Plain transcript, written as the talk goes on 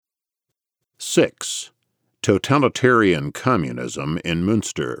6. Totalitarian Communism in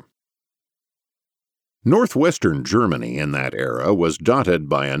Münster. Northwestern Germany in that era was dotted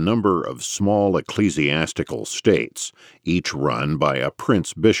by a number of small ecclesiastical states, each run by a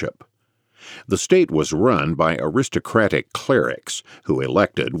prince-bishop. The state was run by aristocratic clerics who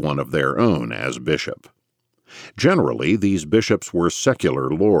elected one of their own as bishop. Generally, these bishops were secular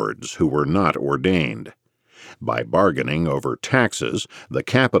lords who were not ordained. By bargaining over taxes, the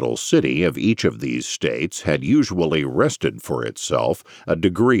capital city of each of these states had usually wrested for itself a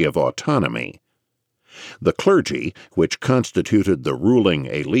degree of autonomy. The clergy, which constituted the ruling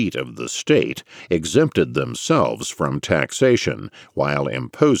elite of the state, exempted themselves from taxation while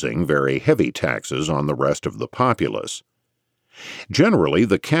imposing very heavy taxes on the rest of the populace. Generally,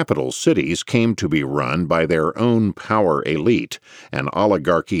 the capital cities came to be run by their own power elite, an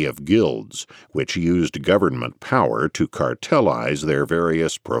oligarchy of guilds, which used government power to cartelize their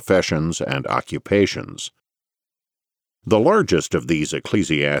various professions and occupations. The largest of these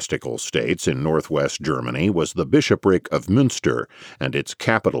ecclesiastical states in northwest Germany was the bishopric of Münster and its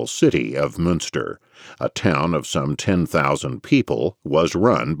capital city of Münster. A town of some 10,000 people was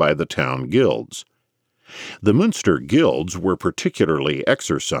run by the town guilds. The Münster guilds were particularly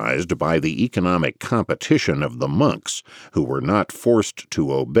exercised by the economic competition of the monks, who were not forced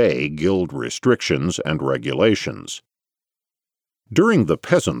to obey guild restrictions and regulations. During the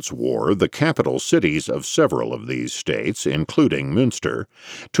Peasants' War, the capital cities of several of these states, including Münster,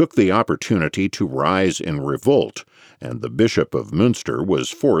 took the opportunity to rise in revolt, and the Bishop of Münster was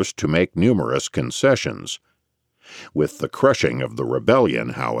forced to make numerous concessions. With the crushing of the rebellion,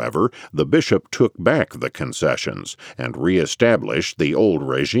 however, the bishop took back the concessions and re-established the old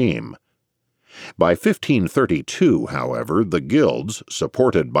regime. By 1532, however, the guilds,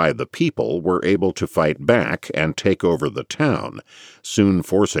 supported by the people, were able to fight back and take over the town, soon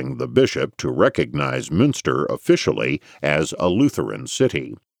forcing the bishop to recognize Münster officially as a Lutheran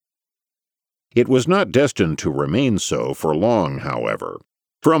city. It was not destined to remain so for long, however.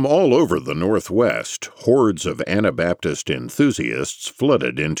 From all over the Northwest, hordes of Anabaptist enthusiasts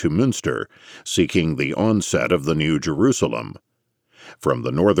flooded into Münster, seeking the onset of the New Jerusalem. From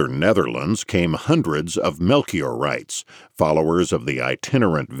the northern Netherlands came hundreds of Melchiorites, followers of the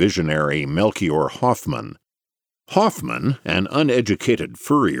itinerant visionary Melchior Hoffmann. Hoffmann, an uneducated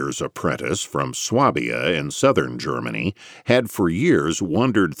furrier's apprentice from Swabia in southern Germany, had for years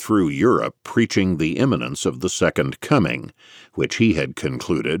wandered through Europe preaching the imminence of the Second Coming, which he had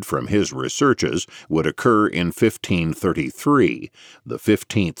concluded from his researches would occur in 1533, the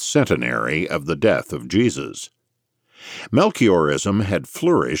 15th centenary of the death of Jesus. Melchiorism had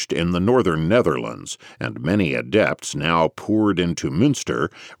flourished in the northern Netherlands, and many adepts now poured into Münster,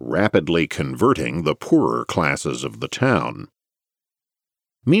 rapidly converting the poorer classes of the town.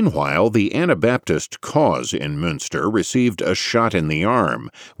 Meanwhile, the Anabaptist cause in Münster received a shot in the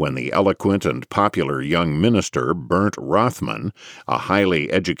arm when the eloquent and popular young minister Bernd Rothman, a highly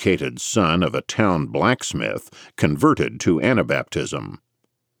educated son of a town blacksmith, converted to Anabaptism.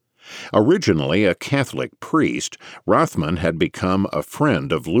 Originally a Catholic priest, Rothman had become a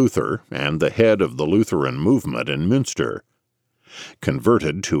friend of Luther and the head of the Lutheran movement in Münster.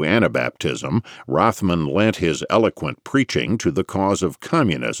 Converted to Anabaptism, Rothman lent his eloquent preaching to the cause of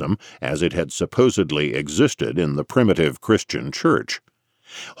communism as it had supposedly existed in the primitive Christian church.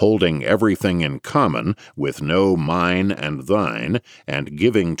 Holding everything in common, with no mine and thine, and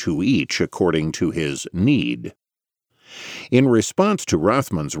giving to each according to his need. In response to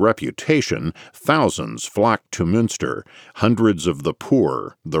Rothman's reputation, thousands flocked to Münster, hundreds of the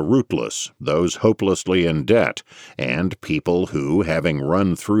poor, the rootless, those hopelessly in debt, and people who, having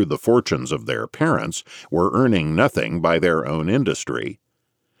run through the fortunes of their parents, were earning nothing by their own industry.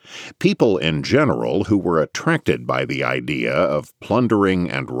 People in general who were attracted by the idea of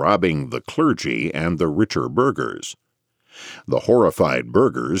plundering and robbing the clergy and the richer burghers. The horrified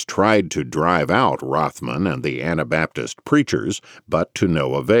burghers tried to drive out Rothman and the Anabaptist preachers, but to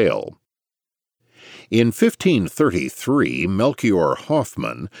no avail. In 1533, Melchior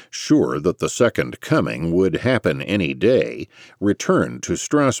Hoffmann, sure that the Second Coming would happen any day, returned to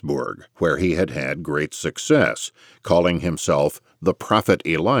Strasbourg, where he had had great success, calling himself the Prophet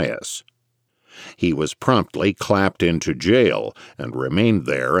Elias. He was promptly clapped into jail and remained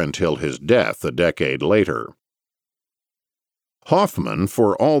there until his death a decade later. Hoffmann,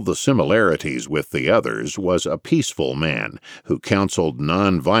 for all the similarities with the others, was a peaceful man who counseled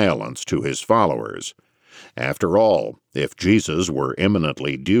non-violence to his followers. After all, if Jesus were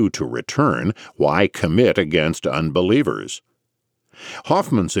imminently due to return, why commit against unbelievers?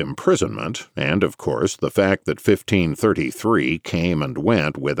 Hoffman's imprisonment, and of course the fact that 1533 came and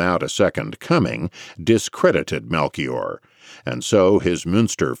went without a second coming, discredited Melchior, and so his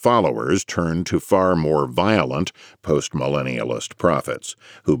Münster followers turned to far more violent postmillennialist prophets,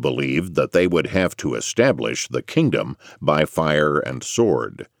 who believed that they would have to establish the kingdom by fire and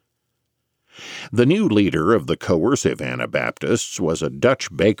sword. The new leader of the coercive Anabaptists was a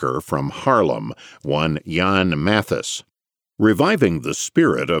Dutch baker from Haarlem, one Jan Mathis. Reviving the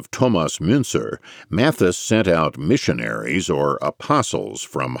spirit of Thomas Münzer, Mathis sent out missionaries or apostles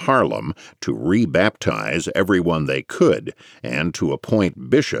from Haarlem to rebaptize everyone they could and to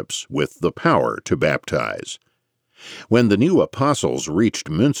appoint bishops with the power to baptize. When the new apostles reached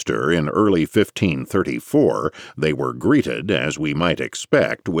Münster in early 1534, they were greeted, as we might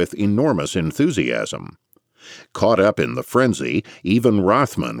expect, with enormous enthusiasm. Caught up in the frenzy, even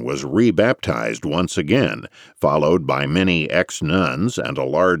Rothman was rebaptized once again, followed by many ex-nuns and a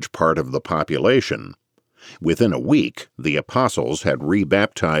large part of the population. Within a week, the apostles had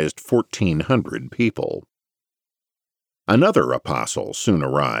rebaptized 1,400 people. Another apostle soon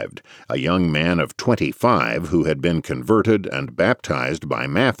arrived, a young man of 25 who had been converted and baptized by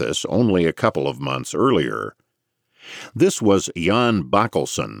Mathis only a couple of months earlier. This was Jan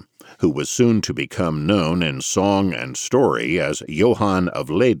Bakkelson, who was soon to become known in song and story as Johann of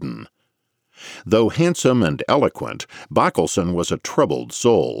Leyden. Though handsome and eloquent, Bakkelson was a troubled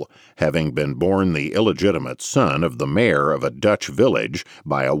soul, having been born the illegitimate son of the mayor of a Dutch village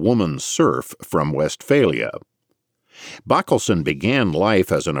by a woman serf from Westphalia. Bakkelson began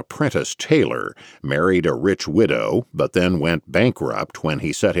life as an apprentice tailor, married a rich widow, but then went bankrupt when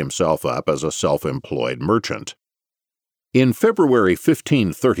he set himself up as a self-employed merchant. In February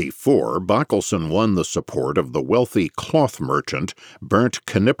 1534, Bakkelson won the support of the wealthy cloth merchant Bernd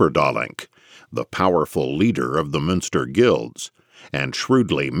Knipperdolink, the powerful leader of the Münster guilds, and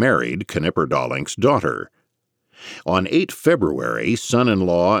shrewdly married Knipperdolink's daughter. On 8 February,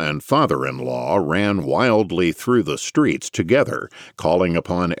 son-in-law and father-in-law ran wildly through the streets together, calling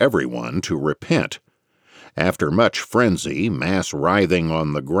upon everyone to repent. After much frenzy, mass writhing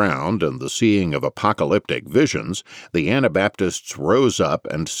on the ground, and the seeing of apocalyptic visions, the Anabaptists rose up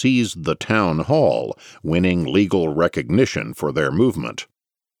and seized the town hall, winning legal recognition for their movement.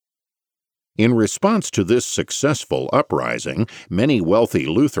 In response to this successful uprising, many wealthy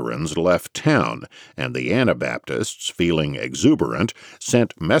Lutherans left town, and the Anabaptists, feeling exuberant,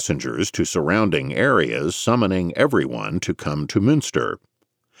 sent messengers to surrounding areas summoning everyone to come to Münster.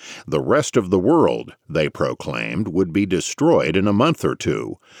 The rest of the world, they proclaimed, would be destroyed in a month or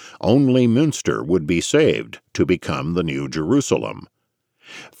two. Only Münster would be saved to become the New Jerusalem.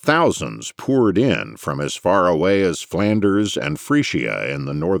 Thousands poured in from as far away as Flanders and Frisia in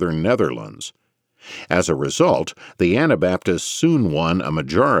the northern Netherlands. As a result, the Anabaptists soon won a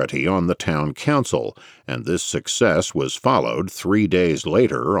majority on the town council, and this success was followed 3 days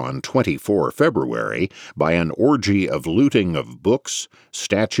later, on 24 February, by an orgy of looting of books,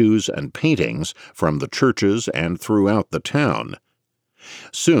 statues, and paintings from the churches and throughout the town.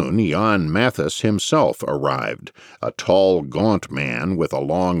 Soon Jan Mathis himself arrived, a tall, gaunt man with a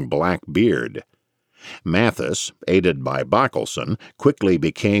long black beard. Mathis, aided by Bakkelson, quickly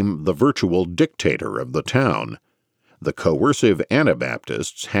became the virtual dictator of the town. The coercive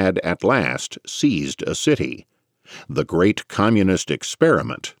Anabaptists had at last seized a city. The great communist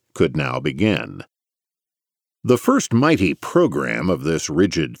experiment could now begin. The first mighty program of this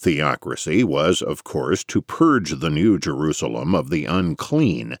rigid theocracy was, of course, to purge the New Jerusalem of the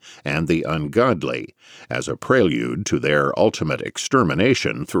unclean and the ungodly, as a prelude to their ultimate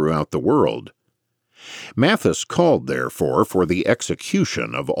extermination throughout the world. Mathis called, therefore, for the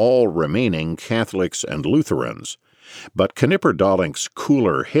execution of all remaining Catholics and Lutherans, but Knipperdolink's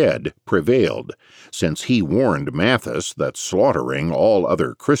cooler head prevailed, since he warned Mathis that slaughtering all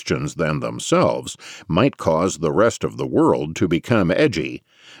other Christians than themselves might cause the rest of the world to become edgy,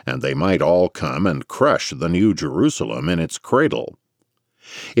 and they might all come and crush the New Jerusalem in its cradle.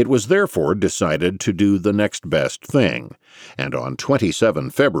 It was therefore decided to do the next best thing, and on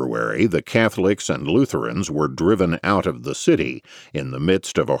 27 February the Catholics and Lutherans were driven out of the city in the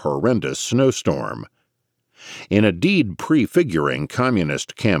midst of a horrendous snowstorm. In a deed prefiguring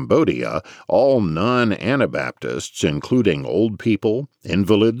communist Cambodia, all non-Anabaptists, including old people,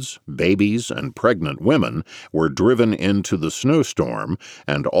 invalids, babies, and pregnant women, were driven into the snowstorm,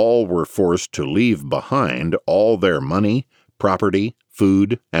 and all were forced to leave behind all their money, property,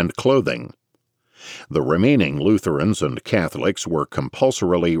 food, and clothing. The remaining Lutherans and Catholics were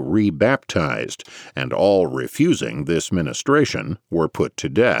compulsorily rebaptized, and all refusing this ministration were put to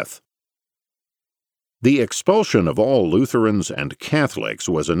death. The expulsion of all Lutherans and Catholics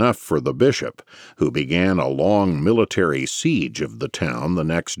was enough for the bishop, who began a long military siege of the town the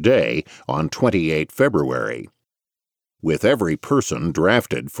next day on 28 February. With every person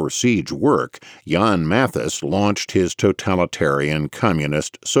drafted for siege work, Jan Mathis launched his totalitarian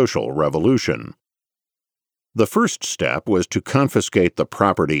communist social revolution. The first step was to confiscate the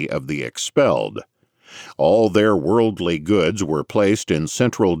property of the expelled. All their worldly goods were placed in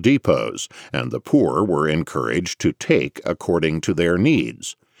central depots, and the poor were encouraged to take according to their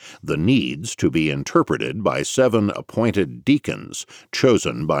needs, the needs to be interpreted by 7 appointed deacons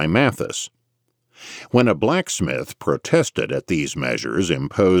chosen by Mathis. When a blacksmith protested at these measures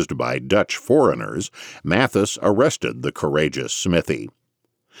imposed by Dutch foreigners, Mathis arrested the courageous smithy.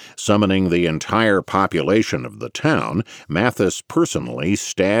 Summoning the entire population of the town, Mathis personally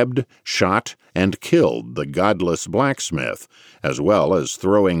stabbed, shot, and killed the godless blacksmith, as well as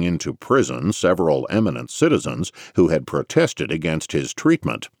throwing into prison several eminent citizens who had protested against his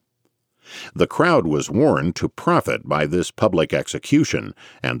treatment. The crowd was warned to profit by this public execution,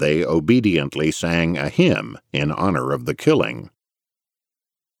 and they obediently sang a hymn in honor of the killing.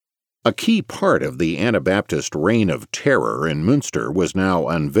 A key part of the Anabaptist reign of terror in Münster was now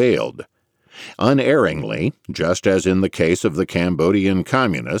unveiled. Unerringly, just as in the case of the Cambodian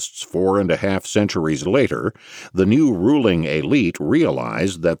communists 4.5 centuries later, the new ruling elite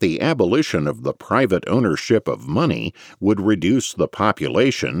realized that the abolition of the private ownership of money would reduce the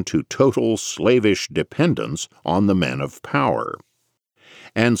population to total slavish dependence on the men of power.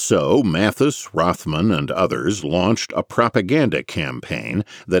 And so Mathis, Rothman, and others launched a propaganda campaign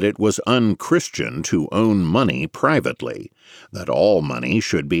that it was unchristian to own money privately, that all money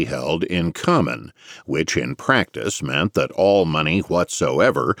should be held in common, which in practice meant that all money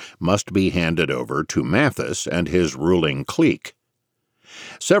whatsoever must be handed over to Mathis and his ruling clique.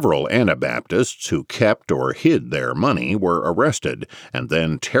 Several Anabaptists who kept or hid their money were arrested and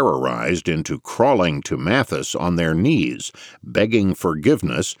then terrorized into crawling to Mathis on their knees, begging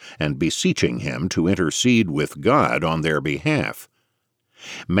forgiveness and beseeching him to intercede with God on their behalf.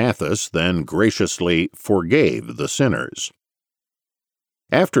 Mathis then graciously forgave the sinners.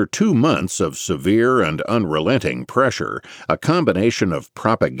 After 2 months of severe and unrelenting pressure, a combination of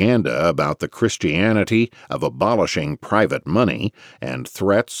propaganda about the Christianity of abolishing private money and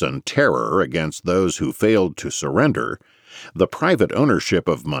threats and terror against those who failed to surrender, the private ownership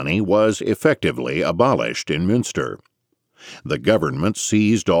of money was effectively abolished in Münster. The government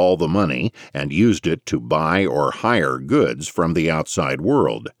seized all the money and used it to buy or hire goods from the outside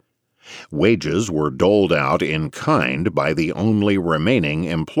world. Wages were doled out in kind by the only remaining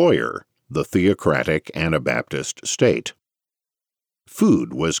employer, the theocratic Anabaptist state.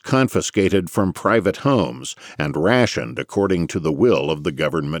 Food was confiscated from private homes and rationed according to the will of the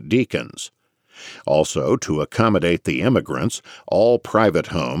government deacons. Also, to accommodate the immigrants, all private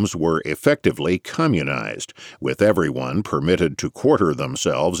homes were effectively communized, with everyone permitted to quarter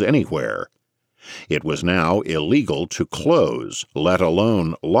themselves anywhere. It was now illegal to close, let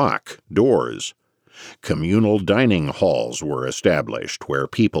alone lock, doors. Communal dining halls were established where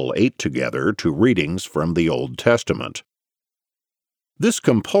people ate together to readings from the Old Testament. This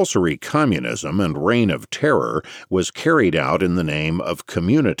compulsory communism and reign of terror was carried out in the name of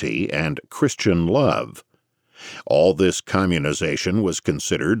community and Christian love. All this communization was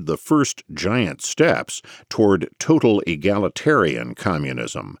considered the first giant steps toward total egalitarian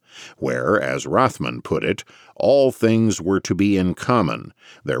communism, where, as Rothman put it, all things were to be in common,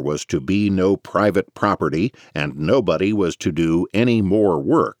 there was to be no private property, and nobody was to do any more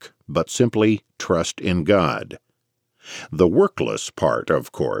work, but simply trust in God. The workless part,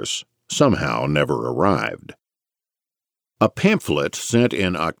 of course, somehow never arrived. A pamphlet sent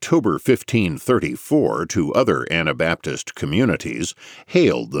in October 1534 to other Anabaptist communities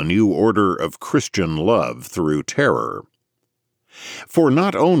hailed the new order of Christian love through terror. For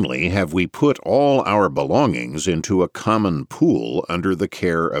not only have we put all our belongings into a common pool under the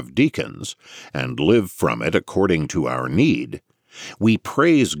care of deacons, and live from it according to our need, we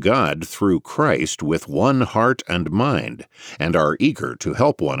praise God through Christ with one heart and mind, and are eager to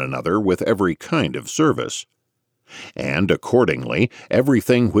help one another with every kind of service. And accordingly,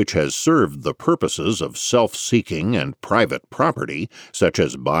 everything which has served the purposes of self-seeking and private property, such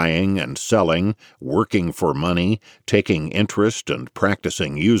as buying and selling, working for money, taking interest and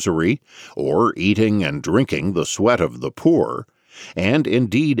practicing usury, or eating and drinking the sweat of the poor, and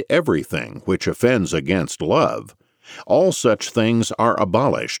indeed everything which offends against love, all such things are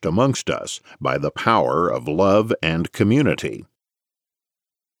abolished amongst us by the power of love and community.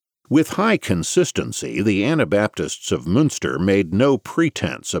 With high consistency, the Anabaptists of Münster made no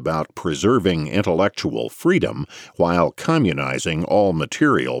pretense about preserving intellectual freedom while communizing all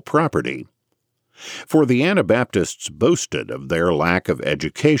material property. For the Anabaptists boasted of their lack of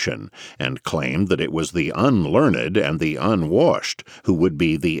education and claimed that it was the unlearned and the unwashed who would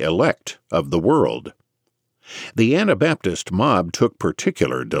be the elect of the world. The Anabaptist mob took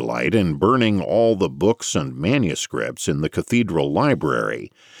particular delight in burning all the books and manuscripts in the cathedral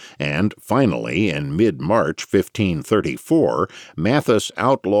library, and finally, in mid-March 1534, Matthes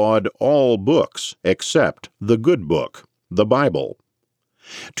outlawed all books except the good book, the Bible.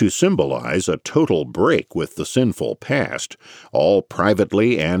 To symbolize a total break with the sinful past, all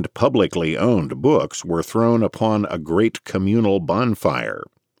privately and publicly owned books were thrown upon a great communal bonfire.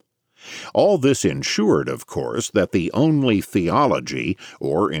 All this ensured, of course, that the only theology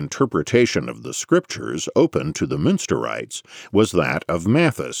or interpretation of the Scriptures open to the Münsterites was that of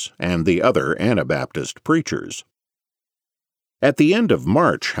Matthes and the other Anabaptist preachers. At the end of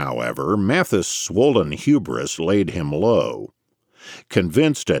March, however, Matthes' swollen hubris laid him low.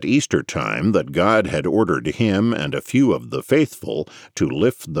 Convinced at Easter time that God had ordered him and a few of the faithful to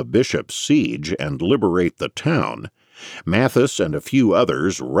lift the bishop's siege and liberate the town, Matthes and a few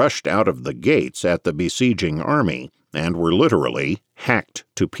others rushed out of the gates at the besieging army and were literally hacked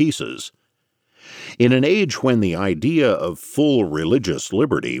to pieces. In an age when the idea of full religious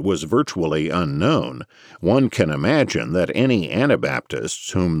liberty was virtually unknown, one can imagine that any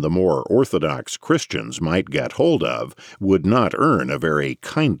Anabaptists whom the more orthodox Christians might get hold of would not earn a very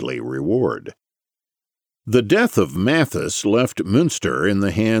kindly reward. The death of Matthes left Münster in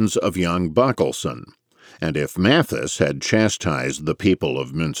the hands of young Bachelsen, and if Matthes had chastised the people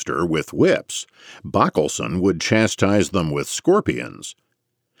of Münster with whips, Bachelsen would chastise them with scorpions.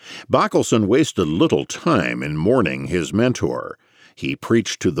 Bachelsen wasted little time in mourning his mentor. He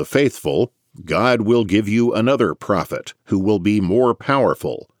preached to the faithful, "God will give you another prophet who will be more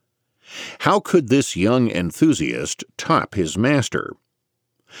powerful." How could this young enthusiast top his master?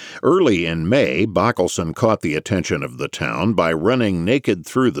 Early in May, Bachelsen caught the attention of the town by running naked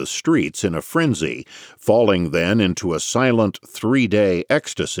through the streets in a frenzy, falling then into a silent 3-day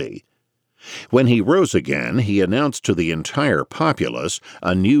ecstasy. When he rose again, he announced to the entire populace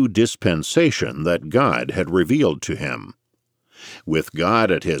a new dispensation that God had revealed to him. With God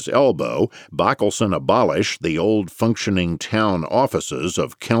at his elbow, Bachelsen abolished the old functioning town offices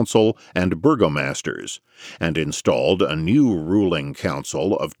of council and burgomasters, and installed a new ruling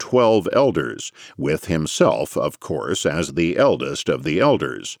council of 12 elders, with himself, of course, as the eldest of the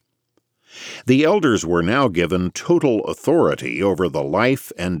elders. The elders were now given total authority over the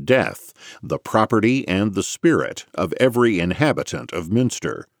life and death, the property and the spirit of every inhabitant of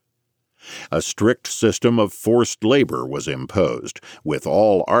Münster. A strict system of forced labor was imposed, with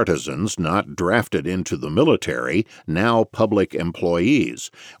all artisans not drafted into the military now public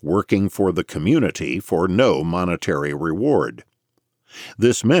employees, working for the community for no monetary reward.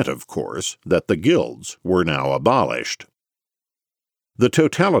 This meant, of course, that the guilds were now abolished. The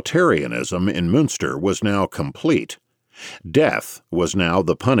totalitarianism in Münster was now complete. Death was now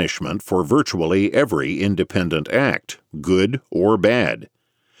the punishment for virtually every independent act, good or bad.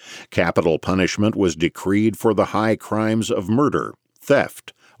 Capital punishment was decreed for the high crimes of murder,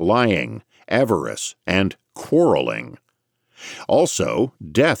 theft, lying, avarice, and quarreling. Also,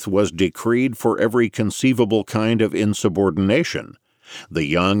 death was decreed for every conceivable kind of insubordination: the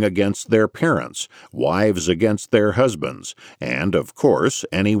young against their parents, wives against their husbands, and, of course,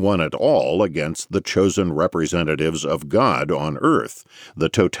 anyone at all against the chosen representatives of God on earth, the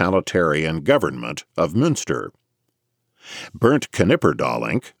totalitarian government of Münster. Bernd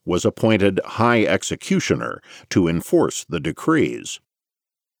Knipperdolink was appointed High Executioner to enforce the decrees.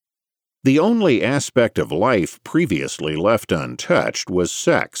 The only aspect of life previously left untouched was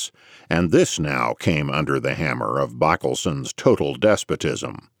sex, and this now came under the hammer of Bachelsen's total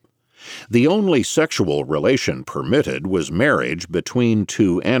despotism. The only sexual relation permitted was marriage between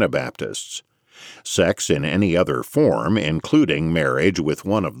two Anabaptists. Sex in any other form, including marriage with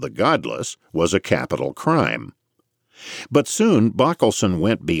one of the godless, was a capital crime. But soon Bachelsen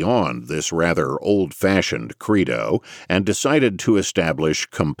went beyond this rather old-fashioned credo and decided to establish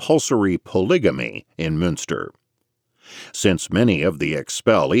compulsory polygamy in Münster. Since many of the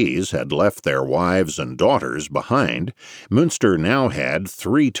expellees had left their wives and daughters behind, Münster now had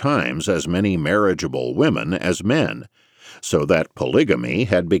 3 times as many marriageable women as men, so that polygamy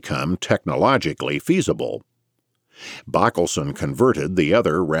had become technologically feasible. Bachelsen converted the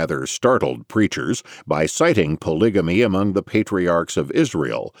other rather startled preachers by citing polygamy among the patriarchs of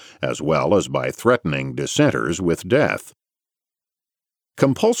Israel, as well as by threatening dissenters with death.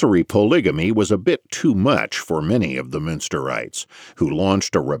 Compulsory polygamy was a bit too much for many of the Münsterites, who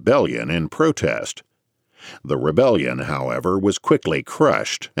launched a rebellion in protest. The rebellion, however, was quickly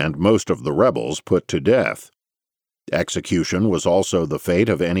crushed, and most of the rebels put to death. Execution was also the fate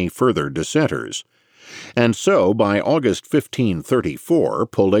of any further dissenters. And so, by August 1534,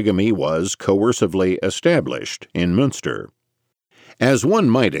 polygamy was coercively established in Münster. As one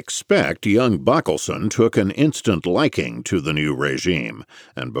might expect, young Bakkelson took an instant liking to the new regime,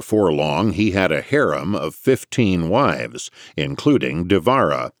 and before long he had a harem of 15 wives, including De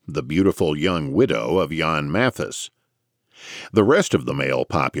Vara, the beautiful young widow of Jan Mathis. The rest of the male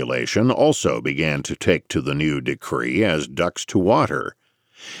population also began to take to the new decree as ducks to water.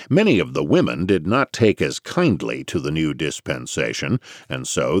 Many of the women did not take as kindly to the new dispensation, and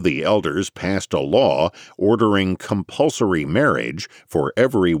so the elders passed a law ordering compulsory marriage for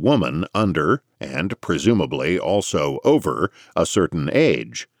every woman under, and presumably also over, a certain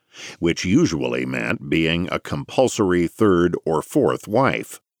age, which usually meant being a compulsory third or fourth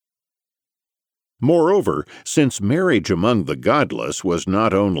wife. Moreover, since marriage among the godless was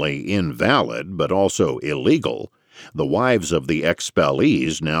not only invalid but also illegal, the wives of the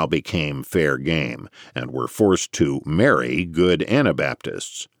expellees now became fair game, and were forced to marry good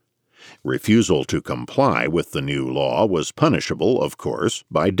Anabaptists. Refusal to comply with the new law was punishable, of course,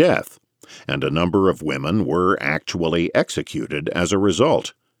 by death, and a number of women were actually executed as a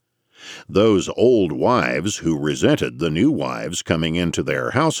result. Those old wives who resented the new wives coming into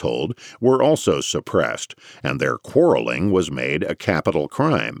their household were also suppressed, and their quarreling was made a capital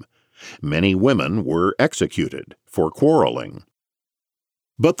crime. Many women were executed for quarreling.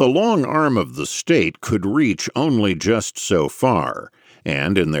 But the long arm of the state could reach only just so far,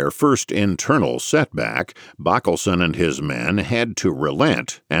 and in their first internal setback, Bakkelson and his men had to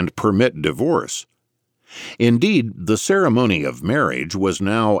relent and permit divorce. Indeed, the ceremony of marriage was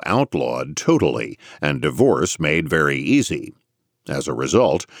now outlawed totally, and divorce made very easy. As a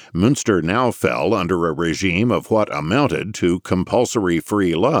result, Münster now fell under a regime of what amounted to compulsory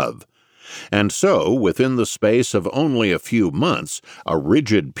free love. And so, within the space of only a few months, a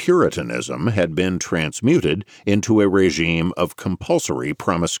rigid Puritanism had been transmuted into a regime of compulsory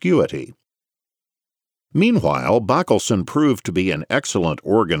promiscuity. Meanwhile, Bakkelson proved to be an excellent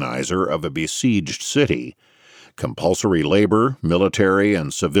organizer of a besieged city. Compulsory labor, military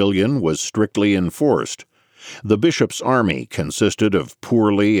and civilian, was strictly enforced. The bishop's army consisted of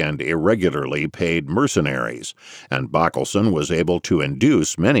poorly and irregularly paid mercenaries, and Bakkelson was able to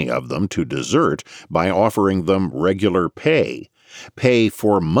induce many of them to desert by offering them regular pay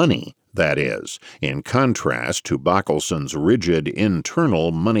for money, that is, in contrast to Bakkelson's rigid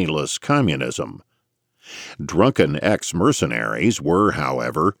internal moneyless communism. Drunken ex-mercenaries were,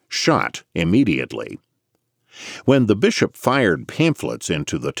 however, shot immediately. When the bishop fired pamphlets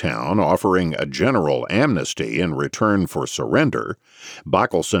into the town offering a general amnesty in return for surrender,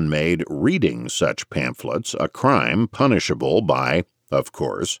 Bakkelson made reading such pamphlets a crime punishable by, of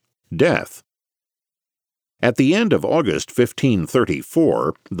course, death. At the end of August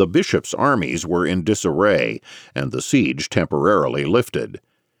 1534, the bishop's armies were in disarray, and the siege temporarily lifted.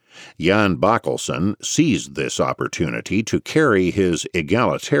 Jan Bakkelson seized this opportunity to carry his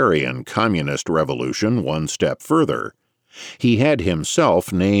egalitarian communist revolution one step further. He had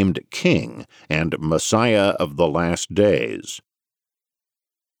himself named king and Messiah of the last days.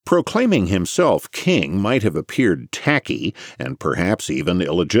 Proclaiming himself king might have appeared tacky and perhaps even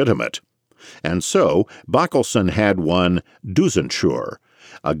illegitimate. And so Bakkelson had one Dusenschur,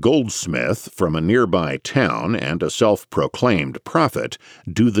 a goldsmith from a nearby town and a self-proclaimed prophet,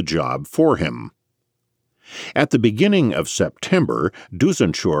 do the job for him. At the beginning of September,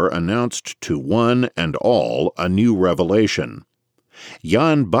 Dusenschur announced to one and all a new revelation.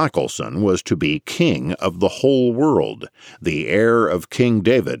 Jan Bakkelson was to be king of the whole world, the heir of King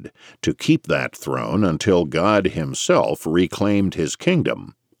David, to keep that throne until God himself reclaimed his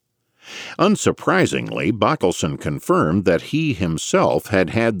kingdom. Unsurprisingly, Bakkelson confirmed that he himself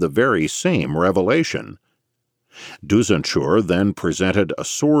had had the very same revelation. Dusenschur then presented a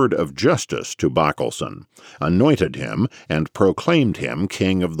sword of justice to Bakkelson, anointed him, and proclaimed him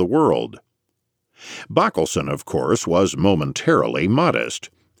king of the world. Bakkelson, of course, was momentarily modest.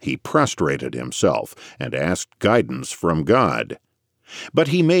 He prostrated himself and asked guidance from God. But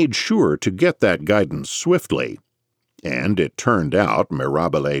he made sure to get that guidance swiftly. And it turned out,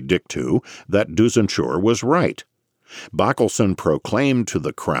 mirabile dictu, that Dusenschur was right. Bakkelson proclaimed to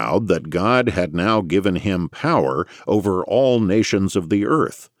the crowd that God had now given him power over all nations of the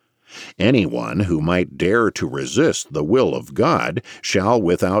earth. Anyone who might dare to resist the will of God shall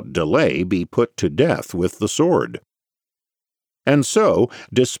without delay be put to death with the sword. And so,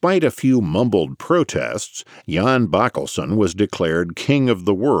 despite a few mumbled protests, Jan Backelson was declared King of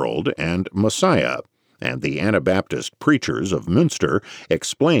the World and Messiah, and the Anabaptist preachers of Münster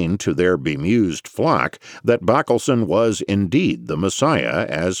explained to their bemused flock that Backelson was indeed the Messiah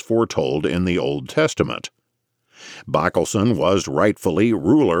as foretold in the Old Testament. Backelson was rightfully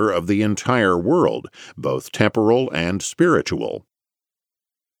ruler of the entire world, both temporal and spiritual.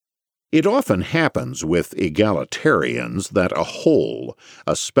 It often happens with egalitarians that a hole,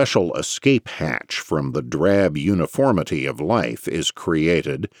 a special escape hatch from the drab uniformity of life, is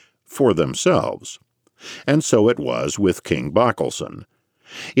created for themselves. And so it was with King Backelson.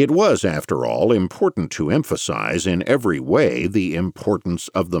 It was, after all, important to emphasize in every way the importance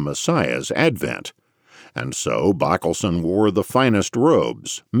of the Messiah's advent. And so Backelson wore the finest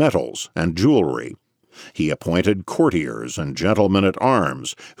robes, medals, and jewelry. He appointed courtiers and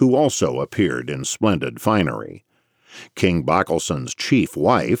gentlemen-at-arms, who also appeared in splendid finery. King Backelson's chief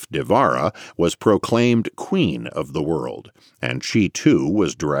wife, Devara, was proclaimed Queen of the world, and she too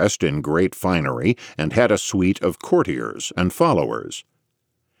was dressed in great finery and had a suite of courtiers and followers.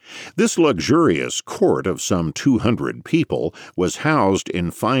 This luxurious court of some 200 people was housed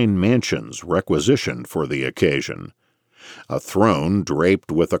in fine mansions requisitioned for the occasion. A throne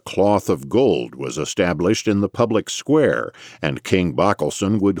draped with a cloth of gold was established in the public square, and King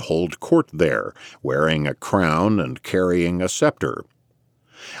Backelson would hold court there, wearing a crown and carrying a scepter.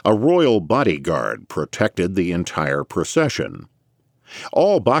 A royal bodyguard protected the entire procession.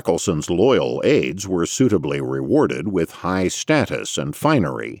 All Backelson's loyal aides were suitably rewarded with high status and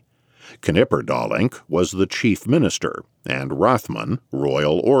finery. Knipperdolink was the chief minister, and Rothman,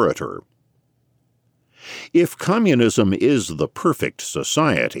 royal orator. If communism is the perfect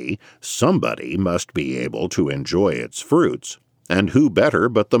society, somebody must be able to enjoy its fruits, and who better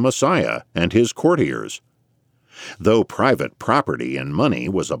but the Messiah and his courtiers? Though private property and money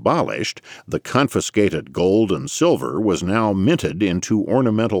was abolished, the confiscated gold and silver was now minted into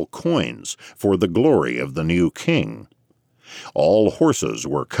ornamental coins for the glory of the new king. All horses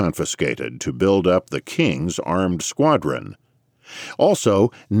were confiscated to build up the king's armed squadron.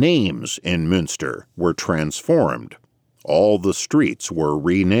 Also, names in Münster were transformed. All the streets were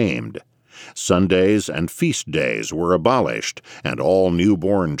renamed. Sundays and feast days were abolished, and all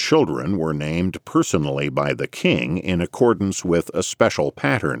newborn children were named personally by the king in accordance with a special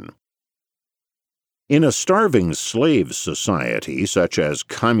pattern. In a starving slave society such as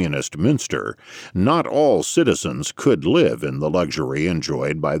Communist Münster, not all citizens could live in the luxury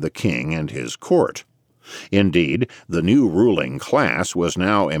enjoyed by the king and his court. Indeed, the new ruling class was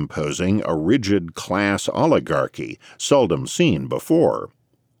now imposing a rigid class oligarchy, seldom seen before.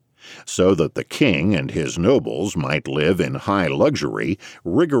 So that the king and his nobles might live in high luxury,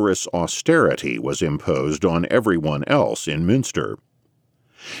 rigorous austerity was imposed on everyone else in Münster.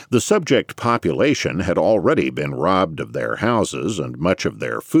 The subject population had already been robbed of their houses and much of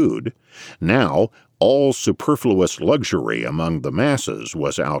their food. Now, all superfluous luxury among the masses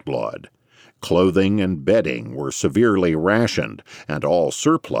was outlawed. Clothing and bedding were severely rationed, and all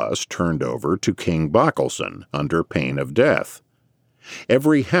surplus turned over to King Backelson under pain of death.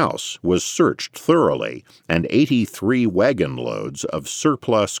 Every house was searched thoroughly, and 83 wagon loads of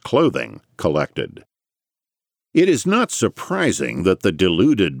surplus clothing collected. It is not surprising that the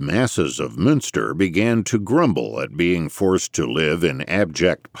deluded masses of Münster began to grumble at being forced to live in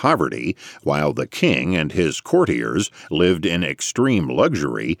abject poverty while the king and his courtiers lived in extreme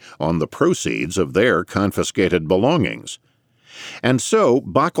luxury on the proceeds of their confiscated belongings. And so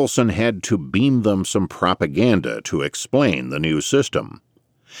Backelson had to beam them some propaganda to explain the new system.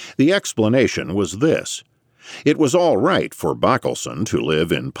 The explanation was this. It was all right for Backelson to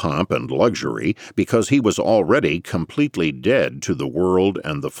live in pomp and luxury because he was already completely dead to the world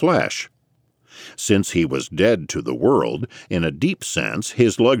and the flesh. Since he was dead to the world, in a deep sense,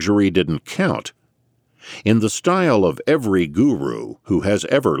 his luxury didn't count. In the style of every guru who has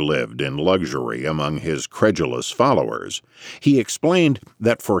ever lived in luxury among his credulous followers, he explained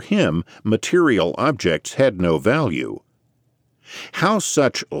that for him material objects had no value. How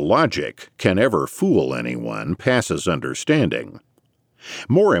such logic can ever fool anyone passes understanding.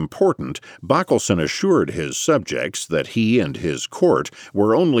 More important, Backelson assured his subjects that he and his court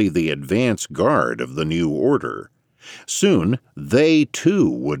were only the advance guard of the new order. Soon, they too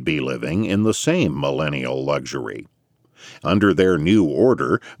would be living in the same millennial luxury. Under their new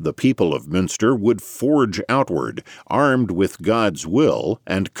order, the people of Münster would forge outward, armed with God's will,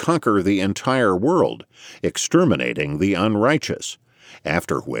 and conquer the entire world, exterminating the unrighteous,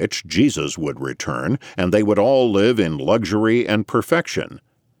 after which Jesus would return, and they would all live in luxury and perfection.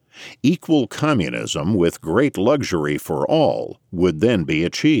 Equal communism with great luxury for all would then be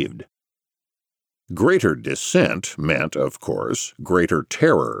achieved. Greater dissent meant, of course, greater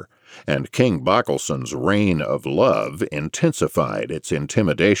terror, and King Bakelson's reign of love intensified its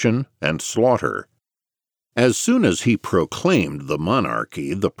intimidation and slaughter. As soon as he proclaimed the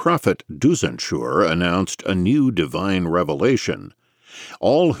monarchy, the prophet Dusenschur announced a new divine revelation.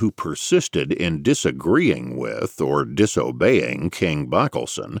 All who persisted in disagreeing with or disobeying King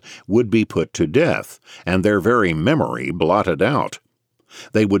Bakelson would be put to death, and their very memory blotted out.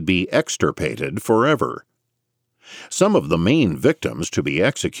 They would be extirpated forever. Some of the main victims to be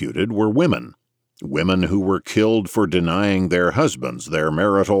executed were women who were killed for denying their husbands their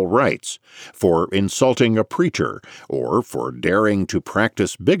marital rights, for insulting a preacher, or for daring to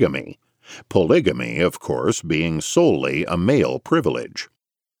practice bigamy, polygamy, of course, being solely a male privilege.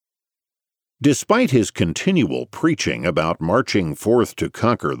 Despite his continual preaching about marching forth to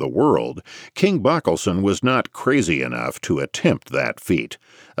conquer the world, King Bakelson was not crazy enough to attempt that feat,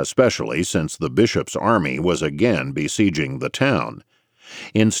 especially since the bishop's army was again besieging the town.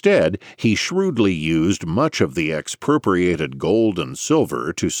 Instead, he shrewdly used much of the expropriated gold and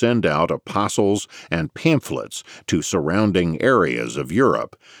silver to send out apostles and pamphlets to surrounding areas of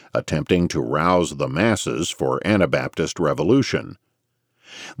Europe, attempting to rouse the masses for Anabaptist revolution.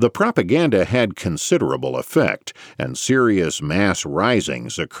 The propaganda had considerable effect, and serious mass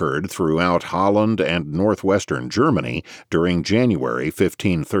risings occurred throughout Holland and northwestern Germany during January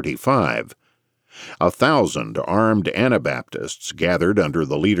 1535. 1,000 armed Anabaptists gathered under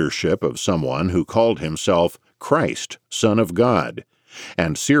the leadership of someone who called himself Christ, Son of God,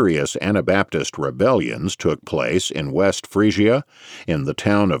 and serious Anabaptist rebellions took place in West Frisia, in the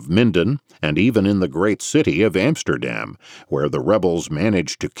town of Minden, and even in the great city of Amsterdam, where the rebels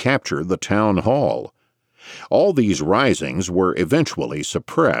managed to capture the town hall. All these risings were eventually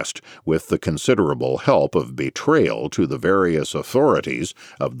suppressed with the considerable help of betrayal to the various authorities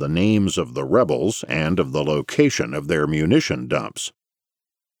of the names of the rebels and of the location of their munition dumps.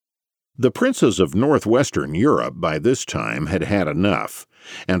 The princes of northwestern Europe by this time had had enough,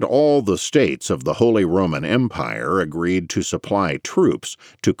 and all the states of the Holy Roman Empire agreed to supply troops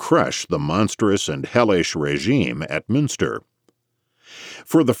to crush the monstrous and hellish regime at Münster.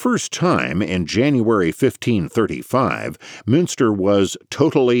 For the first time in January 1535, Münster was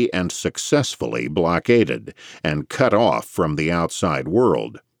totally and successfully blockaded and cut off from the outside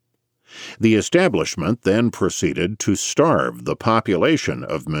world. The establishment then proceeded to starve the population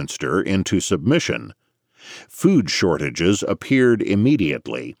of Münster into submission. Food shortages appeared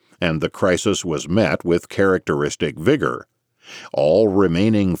immediately, and the crisis was met with characteristic vigor. All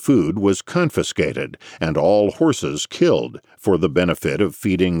remaining food was confiscated, and all horses killed, for the benefit of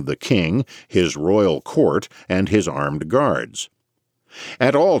feeding the king, his royal court, and his armed guards.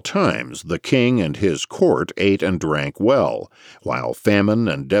 At all times the king and his court ate and drank well, while famine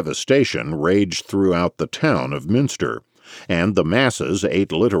and devastation raged throughout the town of Münster, and the masses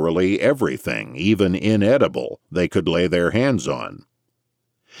ate literally everything, even inedible, they could lay their hands on.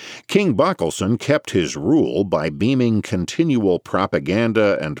 King Bakelson kept his rule by beaming continual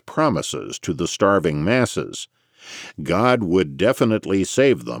propaganda and promises to the starving masses. God would definitely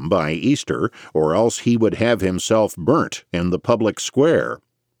save them by Easter, or else he would have himself burnt in the public square.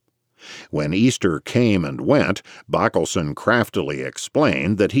 When Easter came and went, Bakelson craftily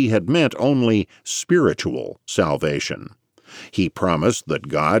explained that he had meant only spiritual salvation. He promised that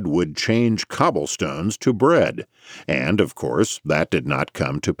God would change cobblestones to bread, and, of course, that did not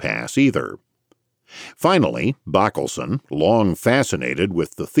come to pass either. Finally, Bakelson, long fascinated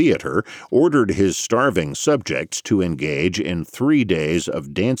with the theater, ordered his starving subjects to engage in 3 days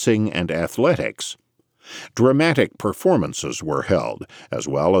of dancing and athletics. Dramatic performances were held, as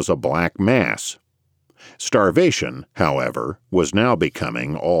well as a black mass. Starvation, however, was now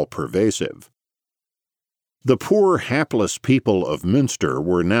becoming all-pervasive. The poor, hapless people of Münster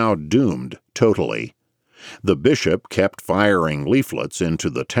were now doomed totally. The bishop kept firing leaflets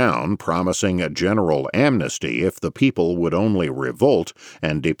into the town promising a general amnesty if the people would only revolt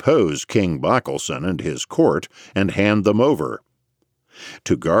and depose King Bakelson and his court and hand them over.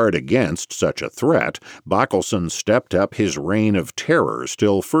 To guard against such a threat, Bakelson stepped up his reign of terror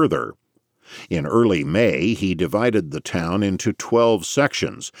still further. In early May, he divided the town into 12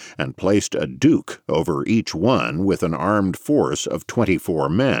 sections and placed a duke over each one with an armed force of 24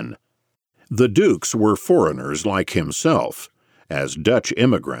 men. The dukes were foreigners like himself. As Dutch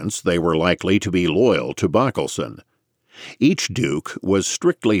immigrants, they were likely to be loyal to Bakelson. Each duke was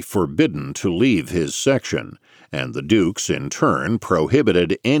strictly forbidden to leave his section, and the dukes, in turn,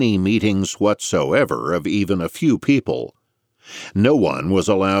 prohibited any meetings whatsoever of even a few people. No one was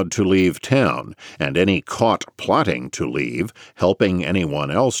allowed to leave town, and any caught plotting to leave, helping anyone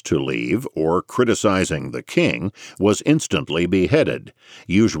else to leave, or criticizing the king was instantly beheaded,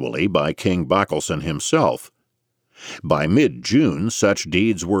 usually by King Bakkelsen himself. By mid-June, such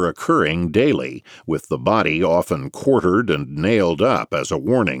deeds were occurring daily, with the body often quartered and nailed up as a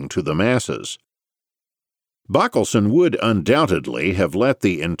warning to the masses. Bakkelsen would undoubtedly have let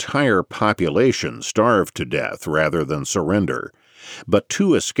the entire population starve to death rather than surrender, but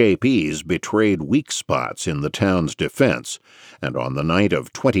two escapees betrayed weak spots in the town's defense, and on the night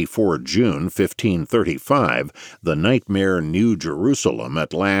of 24 June 1535, the nightmare New Jerusalem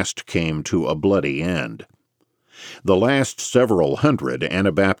at last came to a bloody end. The last several hundred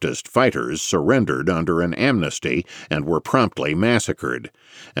Anabaptist fighters surrendered under an amnesty and were promptly massacred,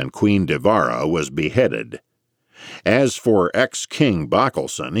 and Queen Devara was beheaded. As for ex-King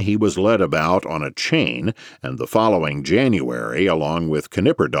Bakkelsen, he was led about on a chain, and the following January, along with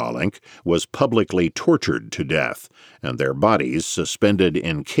Knipperdolink, was publicly tortured to death, and their bodies suspended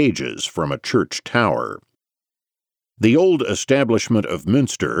in cages from a church tower. The old establishment of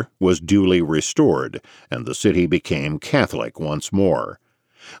Münster was duly restored, and the city became Catholic once more.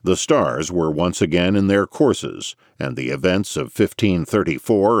 The stars were once again in their courses, and the events of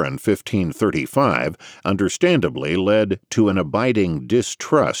 1534 and 1535 understandably led to an abiding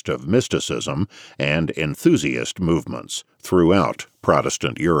distrust of mysticism and enthusiast movements throughout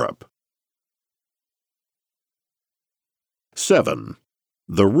Protestant Europe. 7.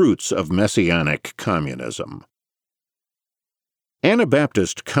 The roots of Messianic communism.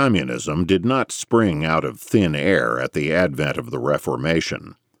 Anabaptist communism did not spring out of thin air at the advent of the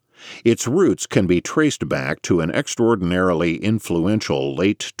Reformation. Its roots can be traced back to an extraordinarily influential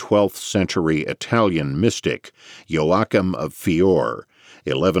late 12th century Italian mystic, Joachim of Fiore,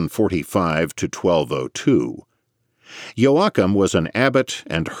 1145 to 1202. Joachim was an abbot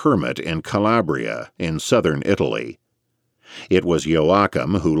and hermit in Calabria, in southern Italy. It was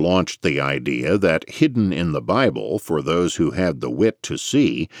Joachim who launched the idea that hidden in the Bible, for those who had the wit to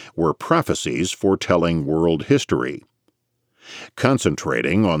see, were prophecies foretelling world history.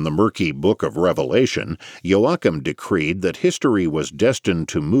 Concentrating on the murky book of Revelation, Joachim decreed that history was destined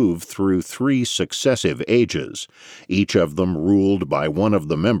to move through 3 successive ages, each of them ruled by one of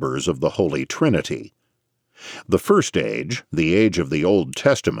the members of the Holy Trinity. The first age, the age of the Old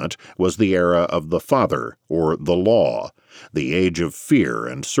Testament, was the era of the Father, or the Law, the age of fear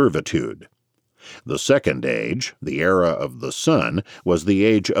and servitude. The second age, the era of the Son, was the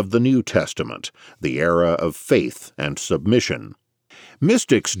age of the New Testament, the era of faith and submission.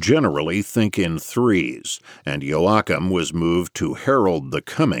 Mystics generally think in threes, and Joachim was moved to herald the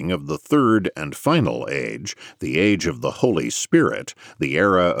coming of the third and final age, the age of the Holy Spirit, the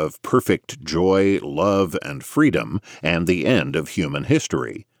era of perfect joy, love, and freedom, and the end of human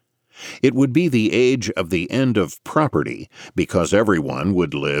history. It would be the age of the end of property, because everyone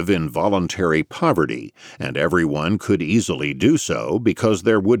would live in voluntary poverty, and everyone could easily do so because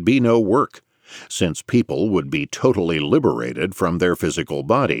there would be no work, since people would be totally liberated from their physical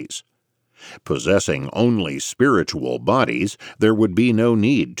bodies. Possessing only spiritual bodies, there would be no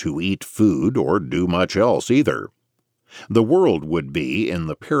need to eat food or do much else either. The world would be, in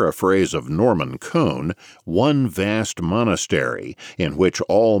the paraphrase of Norman Cohn, one vast monastery in which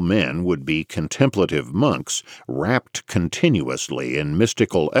all men would be contemplative monks wrapped continuously in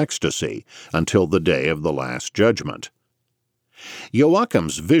mystical ecstasy until the day of the Last Judgment.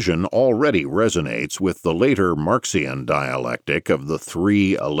 Joachim's vision already resonates with the later Marxian dialectic of the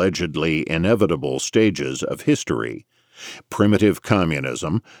 3 allegedly inevitable stages of history: primitive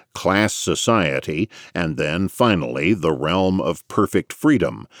communism, class society, and then, finally, the realm of perfect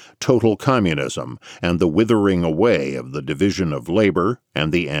freedom, total communism, and the withering away of the division of labor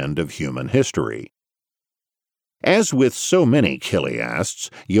and the end of human history. As with so many chiliasts,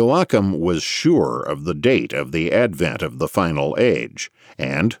 Joachim was sure of the date of the advent of the final age,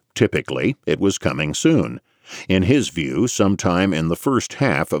 and, typically, it was coming soon. In his view, sometime in the first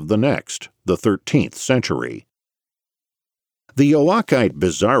half of the next, the 13th century. The Joachite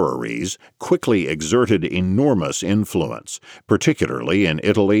bizarreries quickly exerted enormous influence, particularly in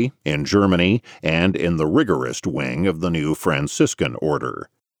Italy, in Germany, and in the rigorist wing of the new Franciscan order.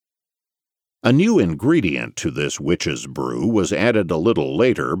 A new ingredient to this witch's brew was added a little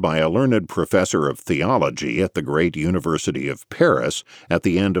later by a learned professor of theology at the great University of Paris at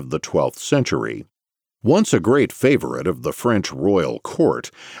the end of the 12th century. Once a great favorite of the French royal court,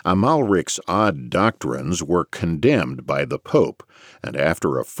 Amalric's odd doctrines were condemned by the Pope, and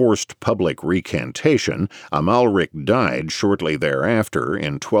after a forced public recantation, Amalric died shortly thereafter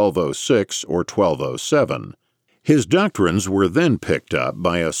in 1206 or 1207. His doctrines were then picked up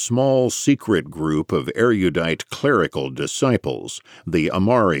by a small secret group of erudite clerical disciples, the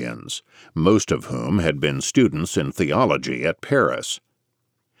Amarians, most of whom had been students in theology at Paris.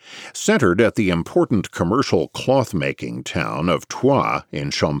 Centered at the important commercial cloth-making town of Troyes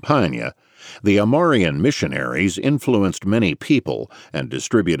in Champagne, the Amarian missionaries influenced many people and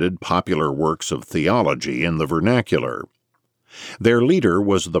distributed popular works of theology in the vernacular. Their leader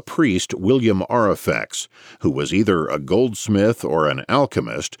was the priest William Aurifex, who was either a goldsmith or an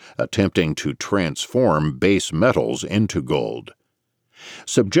alchemist attempting to transform base metals into gold.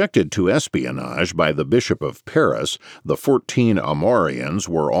 Subjected to espionage by the Bishop of Paris, the 14 Amarians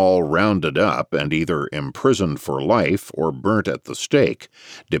were all rounded up and either imprisoned for life or burnt at the stake,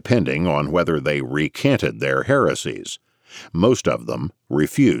 depending on whether they recanted their heresies. Most of them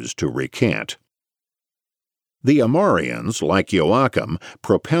refused to recant. The Amarians, like Joachim,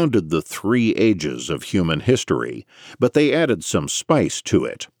 propounded the 3 ages of human history, but they added some spice to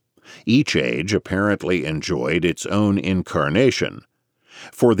it. Each age apparently enjoyed its own incarnation.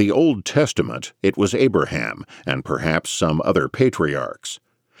 For the Old Testament, it was Abraham and perhaps some other patriarchs.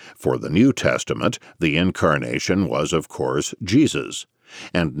 For the New Testament, the incarnation was, of course, Jesus.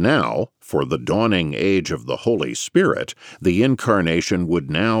 And now, for the dawning age of the Holy Spirit, the incarnation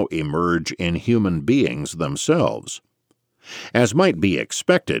would now emerge in human beings themselves. As might be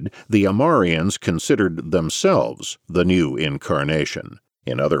expected, the Amarians considered themselves the new incarnation.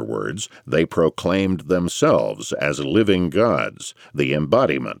 In other words, they proclaimed themselves as living gods, the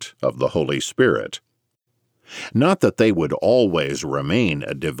embodiment of the Holy Spirit. Not that they would always remain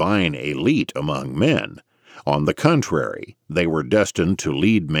a divine elite among men. On the contrary, they were destined to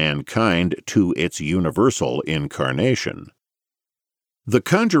lead mankind to its universal incarnation. The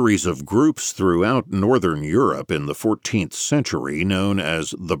congeries of groups throughout northern Europe in the 14th century, known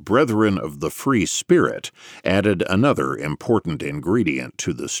as the Brethren of the Free Spirit, added another important ingredient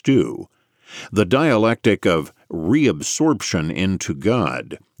to the stew. The dialectic of reabsorption into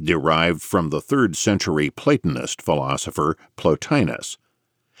God, derived from the 3rd century Platonist philosopher Plotinus.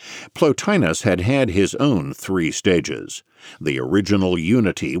 Plotinus had had his own 3 stages: the original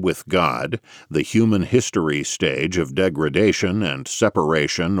unity with God, the human history stage of degradation and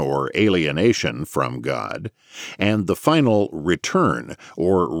separation or alienation from God, and the final return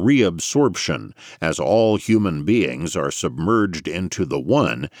or reabsorption, as all human beings are submerged into the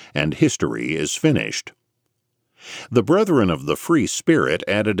One and history is finished. The Brethren of the Free Spirit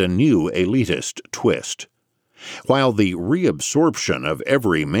added a new elitist twist. While the reabsorption of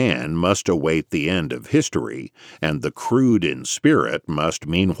every man must await the end of history, and the crude in spirit must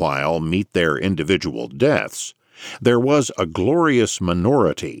meanwhile meet their individual deaths, there was a glorious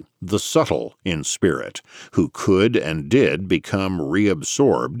minority, the subtle in spirit, who could and did become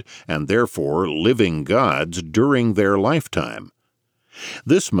reabsorbed and therefore living gods during their lifetime.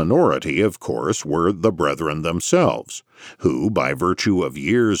 This minority, of course, were the brethren themselves, who, by virtue of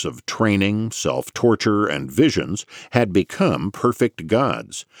years of training, self-torture, and visions, had become perfect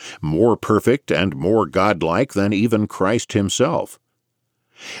gods, more perfect and more godlike than even Christ himself.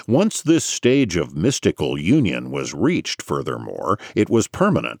 Once this stage of mystical union was reached, furthermore, it was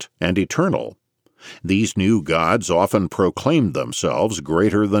permanent and eternal. These new gods often proclaimed themselves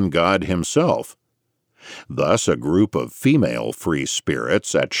greater than God himself. Thus, a group of female free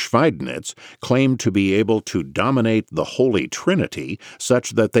spirits at Schweidnitz claimed to be able to dominate the Holy Trinity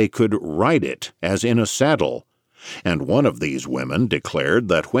such that they could ride it as in a saddle, and one of these women declared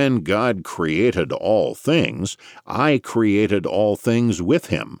that when God created all things, I created all things with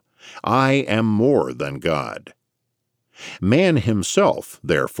him. I am more than God. Man himself,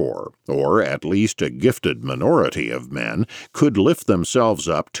 therefore, or at least a gifted minority of men, could lift themselves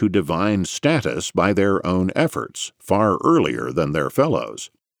up to divine status by their own efforts, far earlier than their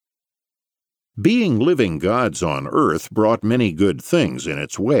fellows. Being living gods on earth brought many good things in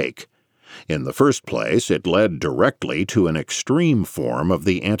its wake. In the first place, it led directly to an extreme form of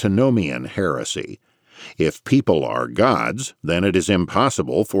the antinomian heresy. If people are gods, then it is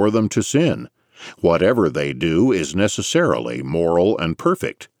impossible for them to sin. Whatever they do is necessarily moral and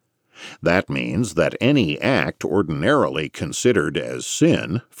perfect. That means that any act ordinarily considered as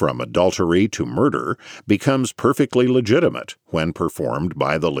sin, from adultery to murder, becomes perfectly legitimate when performed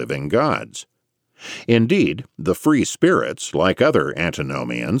by the living gods. Indeed, the free spirits, like other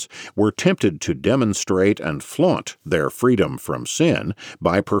antinomians, were tempted to demonstrate and flaunt their freedom from sin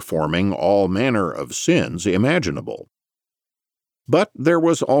by performing all manner of sins imaginable. But there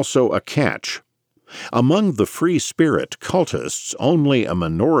was also a catch. Among the free spirit cultists, only a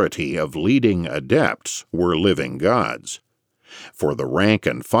minority of leading adepts were living gods. For the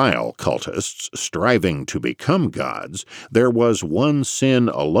rank-and-file cultists striving to become gods, there was one sin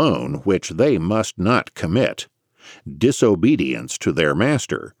alone which they must not commit: disobedience to their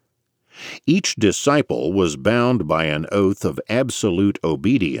master. Each disciple was bound by an oath of absolute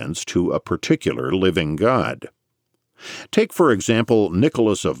obedience to a particular living God. Take, for example,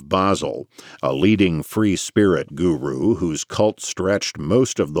 Nicholas of Basel, a leading free spirit guru whose cult stretched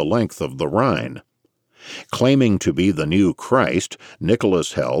most of the length of the Rhine. Claiming to be the new Christ,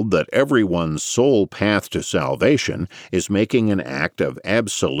 Nicholas held that everyone's sole path to salvation is making an act of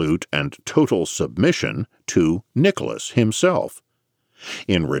absolute and total submission to Nicholas himself.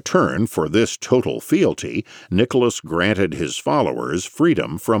 In return for this total fealty, Nicholas granted his followers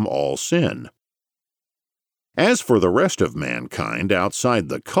freedom from all sin. As for the rest of mankind outside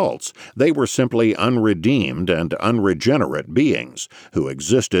the cults, they were simply unredeemed and unregenerate beings who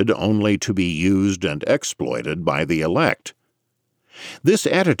existed only to be used and exploited by the elect. This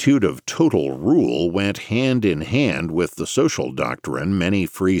attitude of total rule went hand in hand with the social doctrine many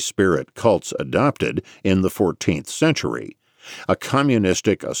free spirit cults adopted in the 14th century, a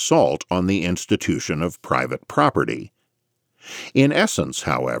communistic assault on the institution of private property. In essence,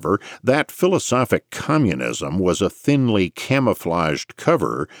 however, that philosophic communism was a thinly camouflaged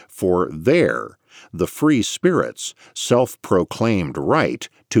cover for the free spirit's, self-proclaimed right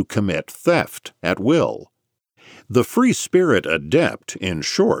to commit theft at will. The free spirit adept, in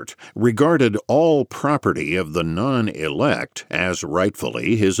short, regarded all property of the non-elect as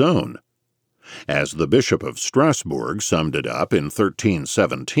rightfully his own. As the Bishop of Strasbourg summed it up in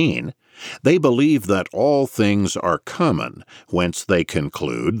 1317, they believe that all things are common, whence they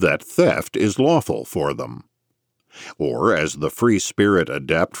conclude that theft is lawful for them. Or, as the free spirit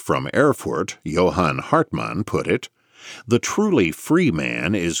adept from Erfurt, Johann Hartmann, put it, the truly free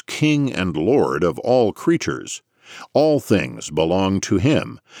man is king and lord of all creatures. All things belong to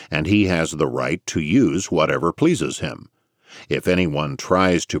him, and he has the right to use whatever pleases him. If anyone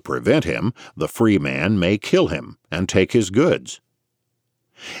tries to prevent him, the free man may kill him and take his goods.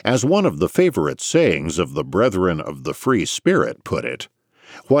 As one of the favorite sayings of the Brethren of the Free Spirit put it,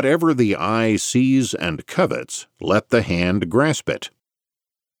 whatever the eye sees and covets, let the hand grasp it.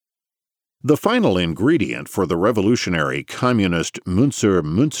 The final ingredient for the revolutionary communist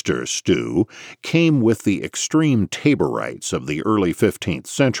Münster stew came with the extreme Taborites of the early 15th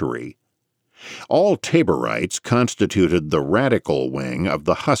century. All Taborites constituted the radical wing of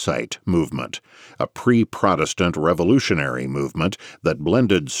the Hussite movement, a pre-Protestant revolutionary movement that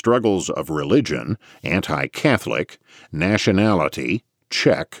blended struggles of religion, anti-Catholic, nationality,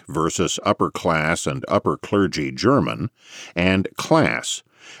 Czech versus upper-class and upper-clergy German, and class,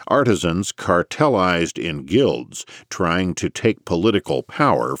 artisans cartelized in guilds trying to take political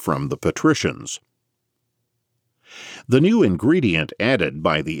power from the patricians. The new ingredient added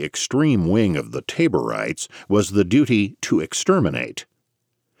by the extreme wing of the Taborites was the duty to exterminate.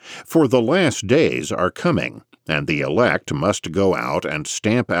 For the last days are coming, and the elect must go out and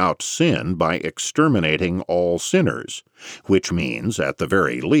stamp out sin by exterminating all sinners, which means, at the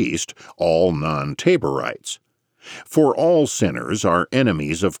very least, all non-Taborites. For all sinners are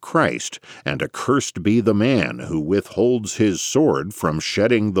enemies of Christ, and accursed be the man who withholds his sword from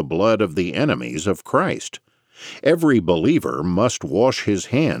shedding the blood of the enemies of Christ. Every believer must wash his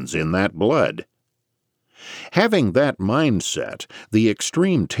hands in that blood. Having that mindset, the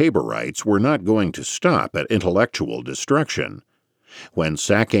extreme Taborites were not going to stop at intellectual destruction. When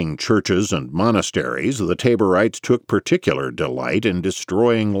sacking churches and monasteries, the Taborites took particular delight in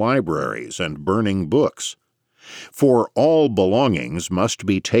destroying libraries and burning books. For all belongings must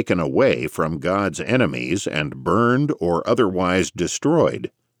be taken away from God's enemies and burned or otherwise destroyed.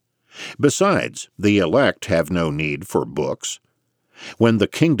 Besides, the elect have no need for books. When the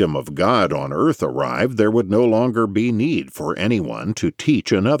kingdom of God on earth arrived, there would no longer be need for anyone to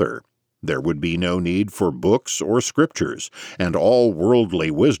teach another. There would be no need for books or scriptures, and all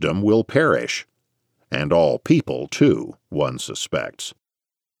worldly wisdom will perish. And all people, too, one suspects.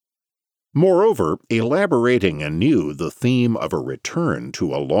 Moreover, elaborating anew the theme of a return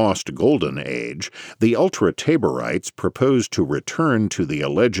to a lost golden age, the ultra-Taborites proposed to return to the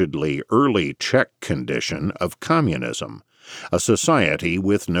allegedly early Czech condition of communism, a society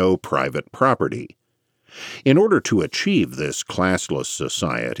with no private property. In order to achieve this classless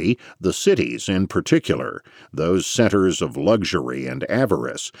society, the cities in particular, those centers of luxury and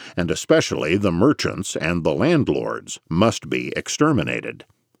avarice, and especially the merchants and the landlords, must be exterminated.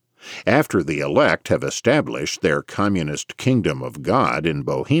 After the elect have established their communist kingdom of God in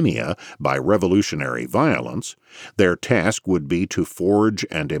Bohemia by revolutionary violence, their task would be to forge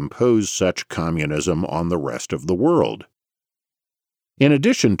and impose such communism on the rest of the world. In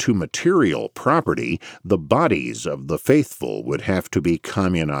addition to material property, the bodies of the faithful would have to be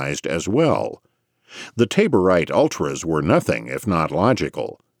communized as well. The Taborite ultras were nothing if not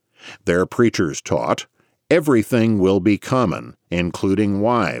logical. Their preachers taught, everything will be common, including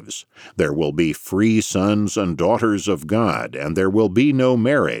wives. There will be free sons and daughters of God, and there will be no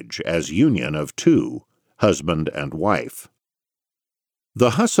marriage as union of two, husband and wife.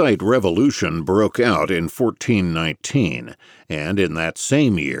 The Hussite Revolution broke out in 1419, and in that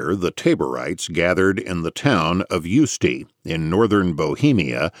same year the Taborites gathered in the town of Usti, in northern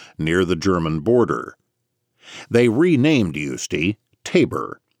Bohemia, near the German border. They renamed Usti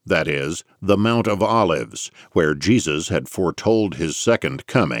Tabor, that is, the Mount of Olives, where Jesus had foretold his second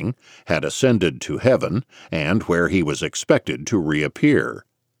coming, had ascended to heaven, and where he was expected to reappear.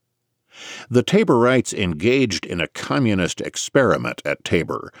 The Taborites engaged in a communist experiment at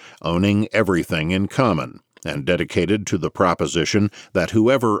Tabor, owning everything in common, and dedicated to the proposition that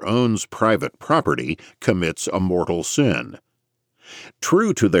whoever owns private property commits a mortal sin.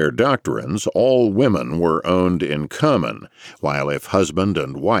 True to their doctrines, all women were owned in common, while if husband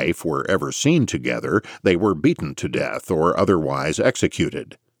and wife were ever seen together, they were beaten to death or otherwise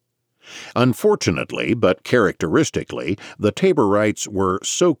executed. Unfortunately, but characteristically, the Taborites were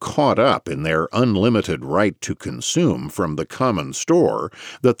so caught up in their unlimited right to consume from the common store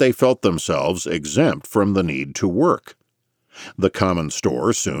that they felt themselves exempt from the need to work. The common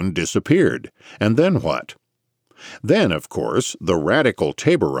store soon disappeared, and then what? Then, of course, the radical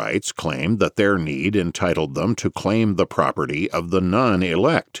Taborites claimed that their need entitled them to claim the property of the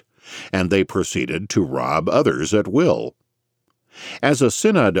non-elect, and they proceeded to rob others at will. As a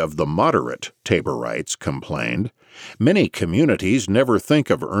synod of the moderate Taborites complained, many communities never think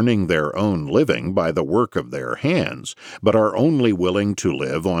of earning their own living by the work of their hands, but are only willing to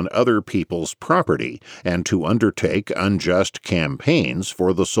live on other people's property and to undertake unjust campaigns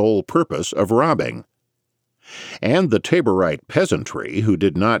for the sole purpose of robbing. And the Taborite peasantry who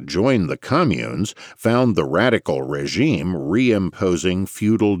did not join the communes found the radical regime reimposing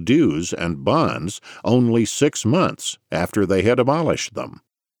feudal dues and bonds only 6 months after they had abolished them.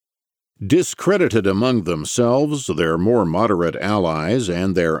 Discredited among themselves, their more moderate allies,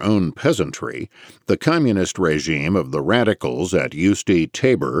 and their own peasantry, the communist regime of the radicals at Usti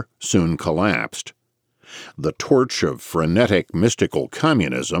Tabor soon collapsed. The torch of frenetic mystical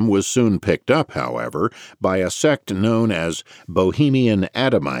communism was soon picked up, however, by a sect known as Bohemian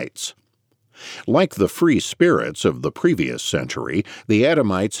Adamites. Like the free spirits of the previous century, the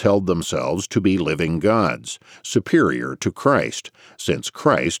Adamites held themselves to be living gods, superior to Christ, since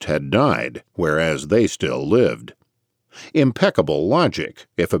Christ had died, whereas they still lived. Impeccable logic,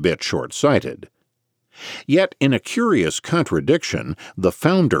 if a bit short-sighted. Yet, in a curious contradiction, the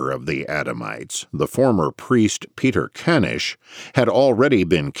founder of the Adamites, the former priest Peter Kanisch, had already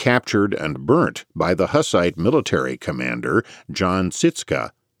been captured and burnt by the Hussite military commander John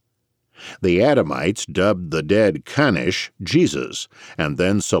Zitzka. The Adamites dubbed the dead Kanisch Jesus, and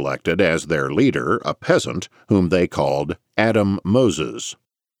then selected as their leader a peasant whom they called Adam Moses.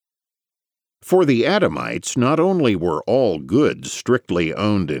 For the Adamites, not only were all goods strictly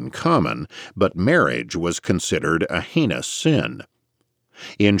owned in common, but marriage was considered a heinous sin.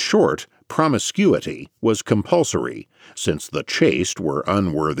 In short, promiscuity was compulsory, since the chaste were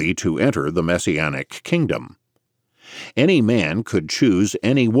unworthy to enter the Messianic kingdom. Any man could choose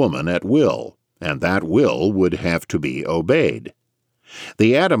any woman at will, and that will would have to be obeyed.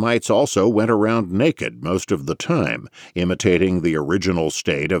 The Adamites also went around naked most of the time, imitating the original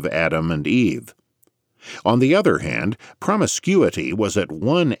state of Adam and Eve. On the other hand, promiscuity was at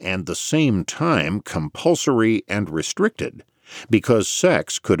one and the same time compulsory and restricted, because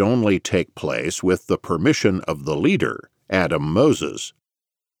sex could only take place with the permission of the leader, Adam Moses.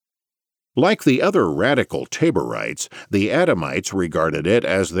 Like the other radical Taborites, the Adamites regarded it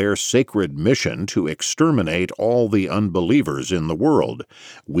as their sacred mission to exterminate all the unbelievers in the world,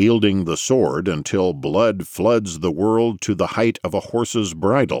 wielding the sword until blood floods the world to the height of a horse's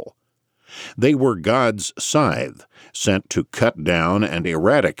bridle. They were God's scythe, sent to cut down and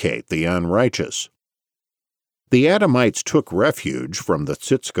eradicate the unrighteous. The Adamites took refuge from the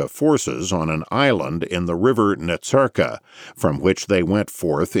Zitzka forces on an island in the river Netzarka, from which they went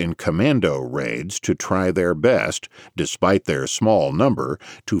forth in commando raids to try their best, despite their small number,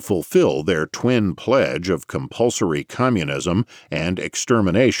 to fulfill their twin pledge of compulsory communism and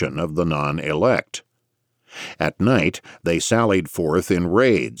extermination of the non-elect. At night, they sallied forth in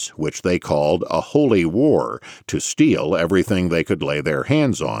raids, which they called a holy war, to steal everything they could lay their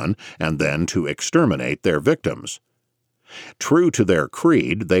hands on, and then to exterminate their victims. True to their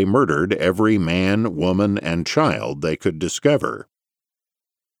creed, they murdered every man, woman, and child they could discover.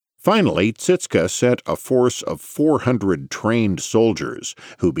 Finally, Tsitka sent a force of 400 trained soldiers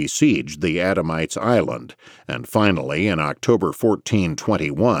who besieged the Adamites' island, and finally, in October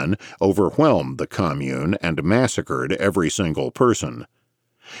 1421, overwhelmed the commune and massacred every single person.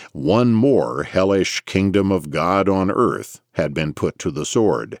 One more hellish kingdom of God on earth had been put to the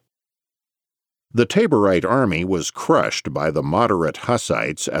sword. The Taborite army was crushed by the moderate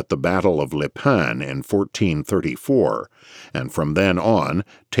Hussites at the Battle of Lipan in 1434, and from then on,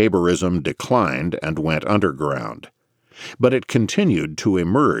 Taborism declined and went underground. But it continued to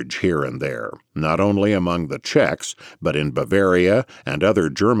emerge here and there, not only among the Czechs, but in Bavaria and other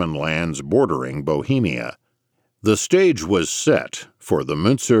German lands bordering Bohemia. The stage was set for the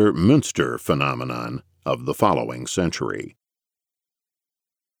Münster phenomenon of the following century.